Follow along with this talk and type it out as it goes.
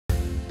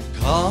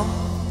Come,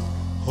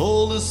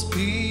 Holy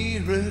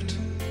Spirit,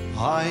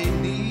 I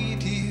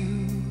need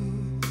you.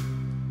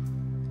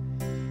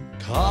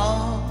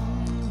 Come,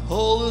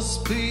 Holy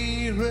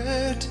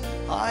Spirit,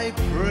 I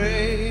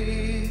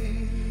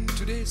pray.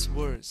 Today's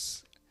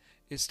verse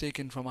is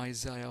taken from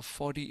Isaiah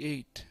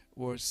 48,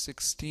 verse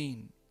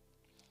 16.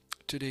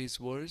 Today's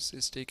verse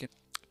is taken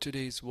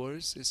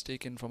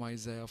from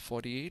Isaiah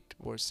 48,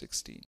 verse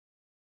 16.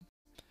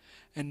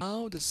 And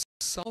now the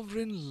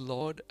sovereign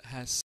Lord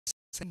has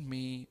sent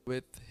me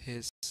with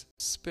his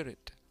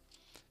Spirit.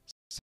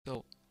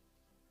 So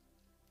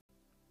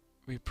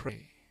we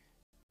pray.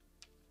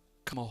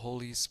 Come, O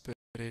Holy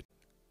Spirit,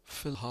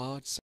 fill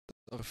hearts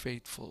of the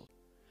faithful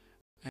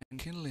and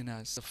kindle in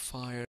us the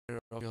fire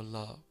of your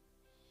love.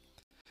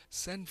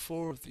 Send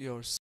forth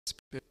your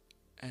Spirit,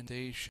 and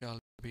they shall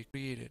be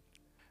created,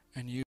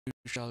 and you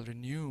shall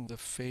renew the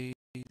face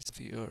of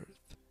the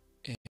earth.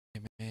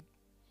 Amen.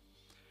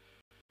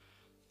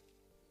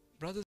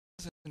 Brothers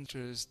and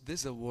sisters,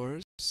 this is a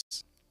verse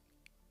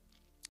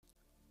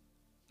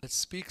that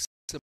speaks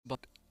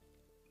about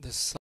the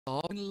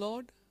sovereign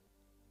Lord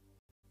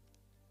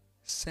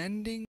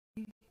sending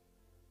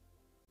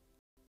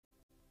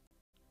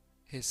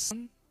his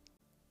Son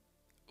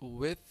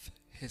with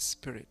his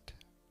Spirit.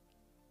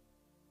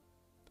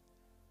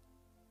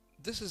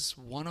 This is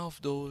one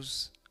of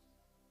those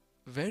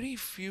very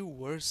few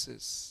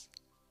verses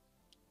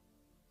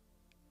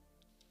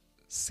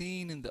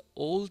seen in the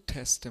Old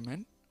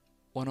Testament,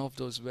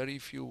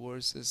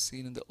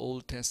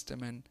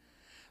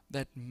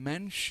 that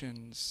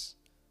mentions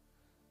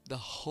the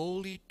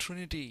Holy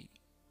Trinity,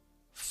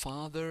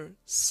 Father,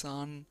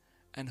 Son,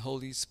 and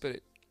Holy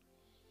Spirit.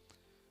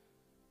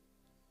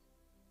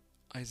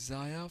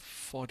 Isaiah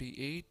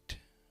 48,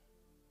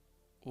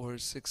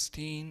 verse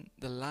 16,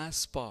 the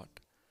last part.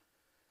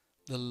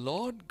 The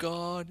Lord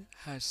God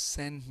has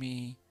sent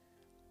me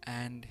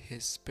and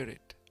his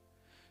Spirit.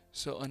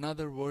 So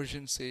another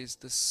version says,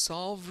 the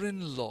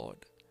sovereign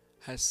Lord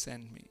has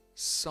sent me.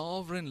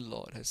 Sovereign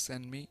Lord has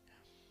sent me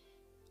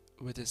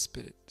with his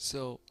Spirit.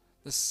 So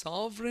the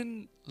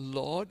sovereign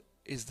Lord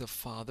is the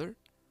Father,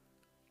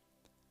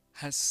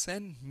 has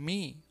sent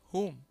me,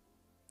 whom?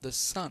 The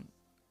Son,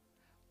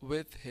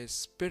 with his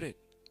Spirit,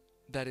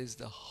 that is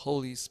the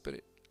Holy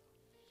Spirit.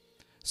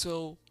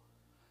 So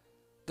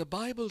the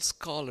Bible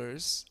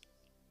scholars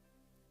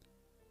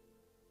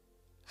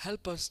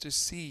help us to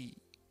see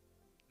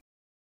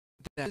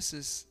that this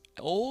is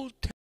an Old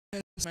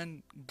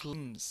Testament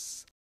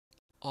glimpse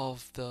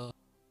of the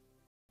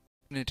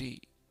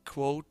Trinity,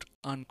 quote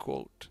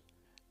unquote,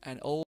 an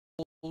Old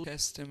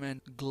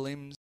Testament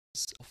glimpse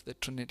of the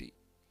Trinity.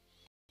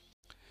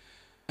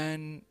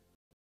 And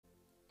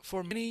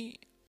for many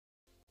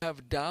who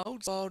have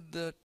doubts about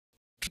the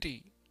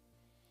Trinity,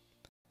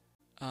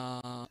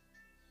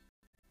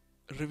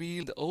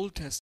 revealed the Old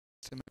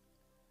Testament,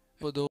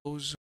 for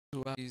those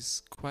who have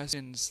these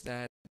questions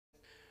that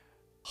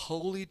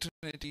Holy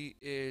Trinity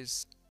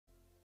is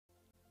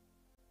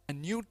a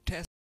New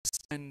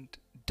Testament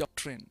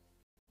doctrine,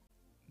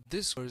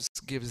 this verse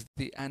gives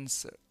the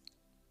answer.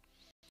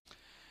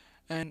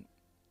 And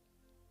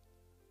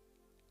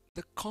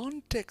the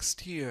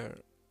context here,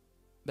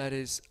 that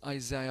is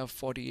Isaiah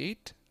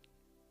 48,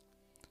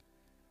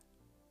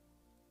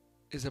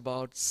 is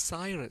about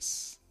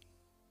Cyrus,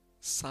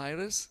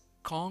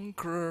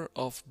 conqueror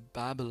of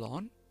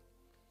Babylon,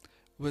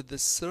 with the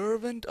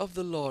servant of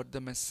the Lord,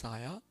 the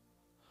Messiah,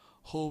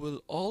 who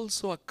will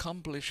also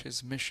accomplish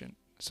his mission.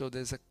 So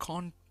there's a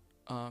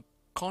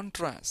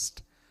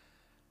contrast.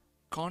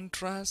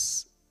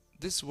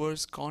 This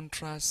verse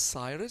contrasts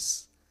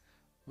Cyrus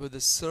with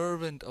the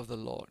servant of the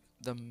Lord,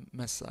 the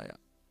Messiah.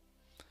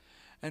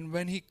 And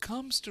when he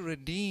comes to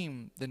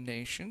redeem the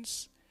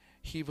nations,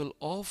 he will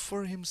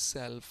offer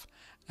himself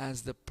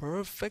as the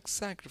perfect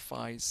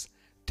sacrifice,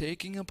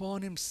 taking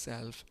upon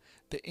himself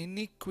the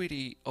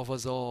iniquity of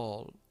us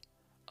all.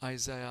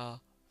 Isaiah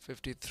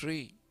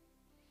 53.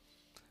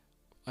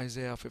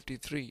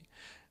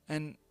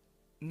 And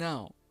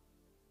now,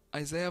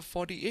 Isaiah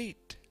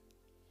 48.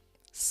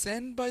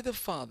 Sent by the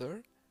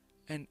Father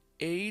and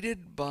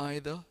aided by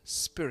the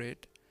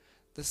Spirit,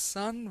 the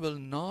Son will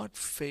not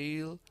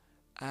fail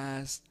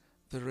as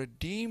the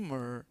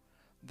Redeemer,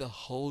 the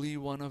Holy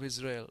One of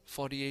Israel.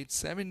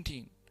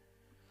 48:17.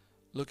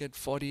 Look at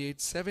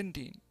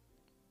 48:17.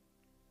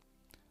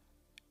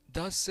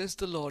 Thus says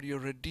the Lord, your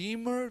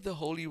Redeemer, the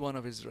Holy One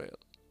of Israel.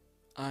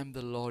 I am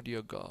the Lord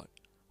your God,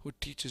 who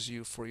teaches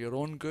you for your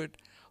own good,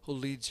 who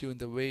leads you in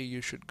the way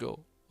you should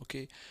go.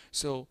 Okay,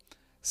 so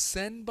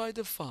sent by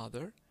the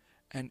Father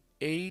and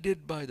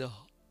aided by the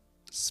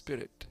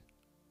Spirit,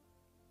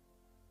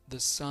 the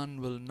Son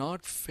will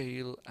not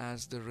fail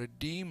as the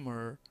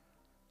Redeemer,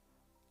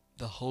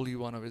 the Holy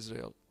One of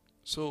Israel.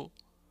 So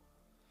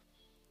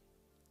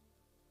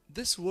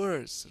this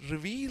verse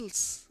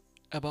reveals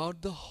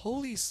about the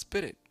Holy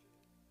Spirit.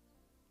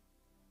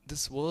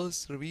 This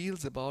verse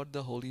reveals about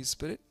the Holy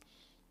Spirit,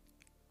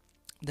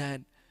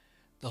 that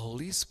the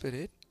Holy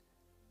Spirit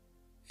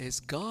is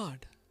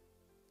God.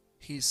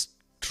 He is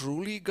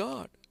truly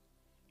God.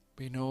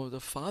 We know the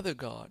Father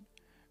God.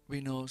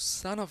 We know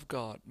Son of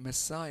God,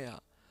 Messiah,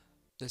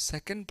 the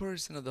second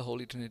person of the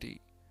Holy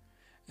Trinity.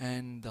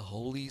 And the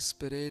Holy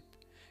Spirit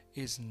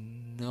is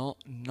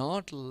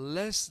not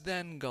less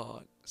than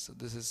God. So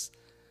this is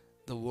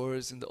the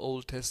verse in the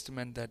Old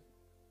Testament that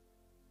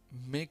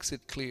makes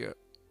it clear.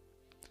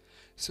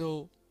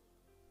 So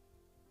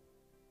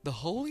the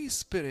Holy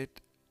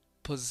Spirit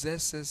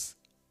possesses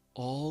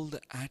all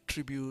the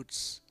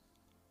attributes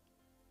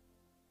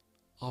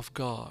of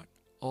God,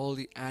 all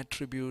the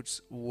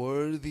attributes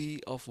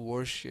worthy of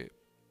worship.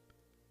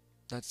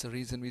 That's the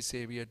reason we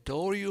say, we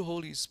adore you,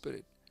 Holy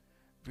Spirit.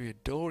 We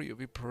adore you.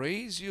 We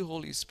praise you,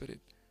 Holy Spirit.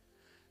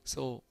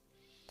 So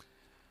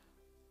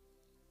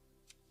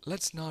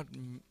let's not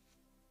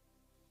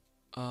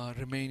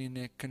remain in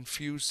a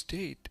confused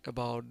state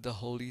about the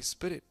Holy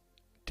Spirit,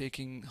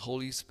 taking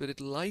Holy Spirit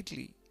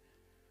lightly.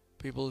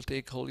 People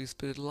take Holy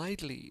Spirit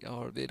lightly,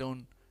 or they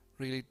don't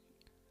really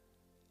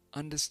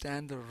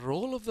understand the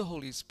role of the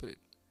Holy Spirit.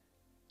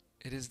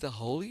 It is the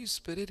Holy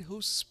Spirit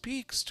who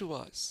speaks to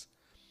us.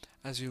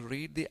 As you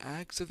read the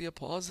Acts of the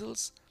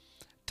Apostles,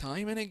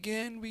 time and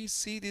again we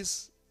see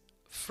this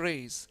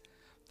phrase,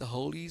 the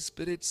Holy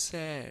Spirit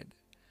said,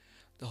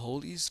 the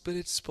Holy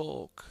Spirit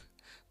spoke,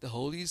 the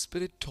Holy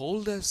Spirit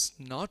told us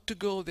not to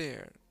go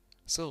there.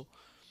 So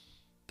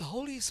the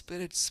Holy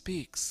Spirit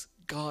speaks,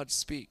 God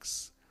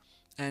speaks.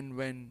 And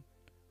when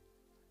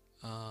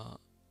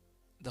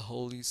the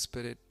Holy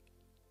Spirit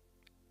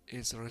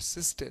is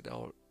resisted,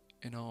 or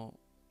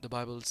the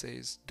Bible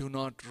says, do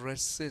not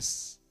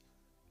resist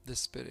the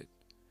Spirit,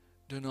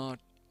 do not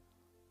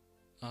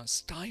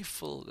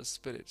stifle the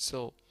Spirit.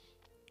 So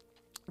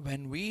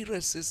when we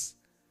resist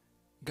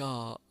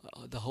God,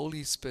 the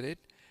Holy Spirit,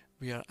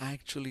 we are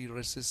actually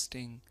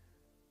resisting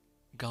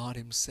God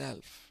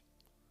Himself.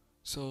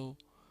 So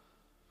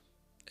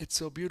it's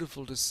so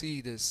beautiful to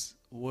see this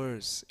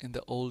verse in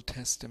the Old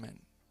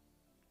Testament,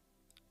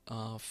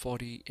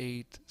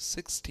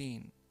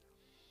 48:16,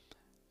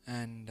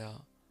 and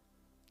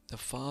the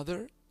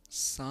Father,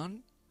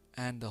 Son,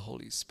 and the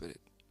Holy Spirit.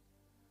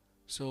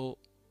 So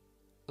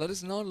let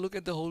us not look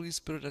at the Holy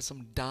Spirit as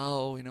some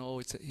Tao,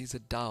 He's a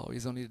Tao,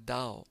 He's only a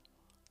Tao,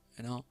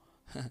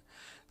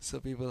 So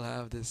people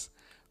have this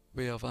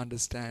way of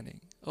understanding,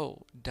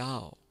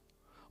 Tao,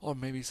 or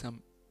maybe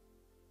some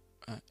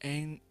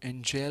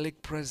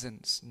angelic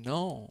presence.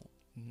 No.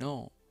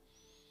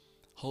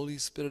 Holy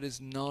Spirit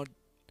is not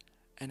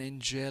an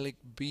angelic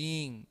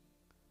being.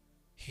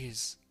 He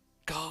is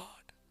God.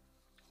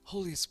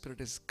 Holy Spirit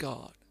is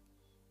God.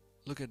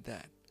 Look at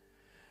that.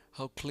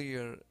 How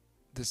clear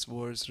this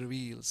verse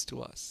reveals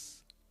to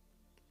us.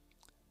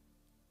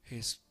 He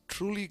is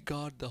truly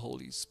God the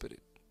Holy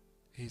Spirit.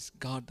 He is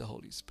God the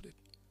Holy Spirit.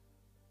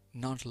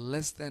 Not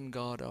less than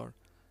God, or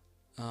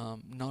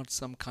not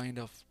some kind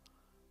of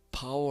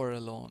power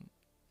alone.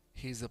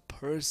 He is a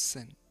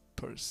person.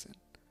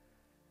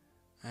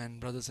 And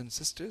brothers and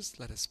sisters,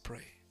 let us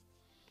pray.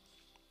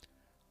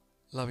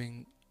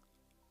 Loving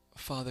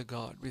Father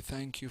God, we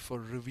thank you for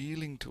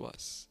revealing to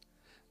us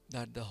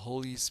that the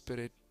Holy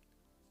Spirit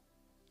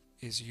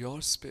is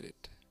your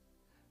Spirit.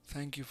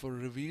 Thank you for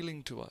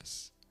revealing to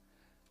us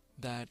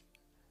that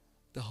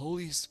the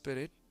Holy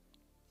Spirit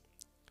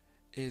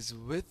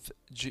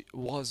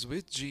was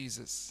with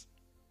Jesus.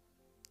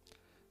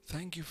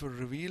 Thank you for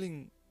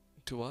revealing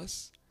to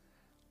us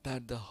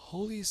that the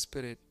Holy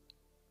Spirit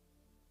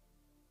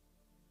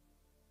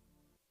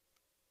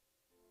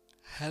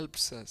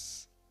helps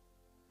us,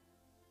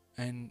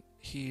 and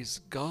He is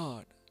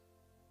God.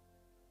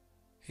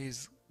 He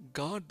is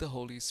God the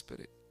Holy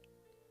Spirit.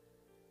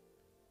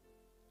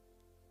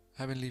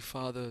 Heavenly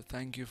Father,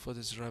 thank you for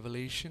this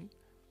revelation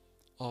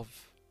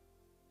of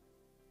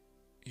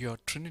your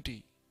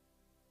Trinity.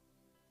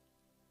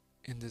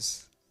 In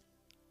this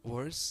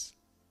verse,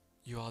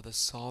 you are the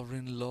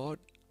sovereign Lord.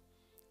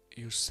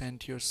 You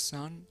sent your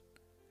Son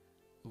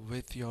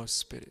with your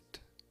Spirit.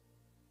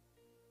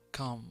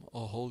 Come,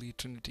 O Holy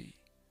Trinity,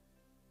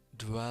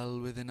 dwell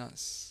within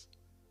us.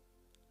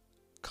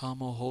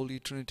 Come, O Holy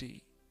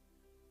Trinity,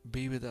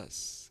 be with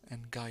us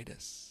and guide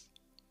us.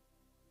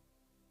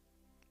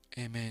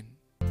 Amen.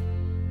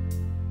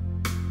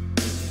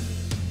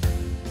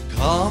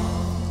 Come,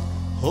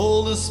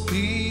 Holy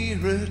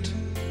Spirit,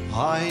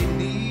 I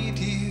need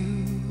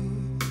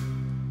you.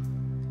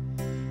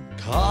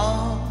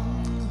 Come,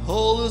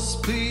 Holy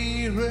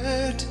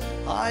Spirit,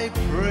 I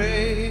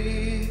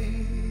pray.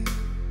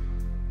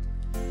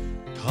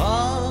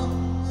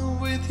 Come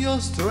with your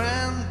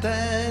strength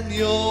and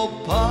your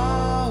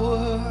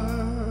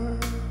power.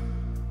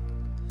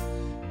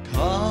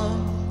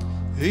 Come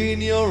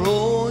in your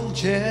own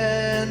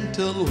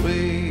gentle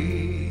way.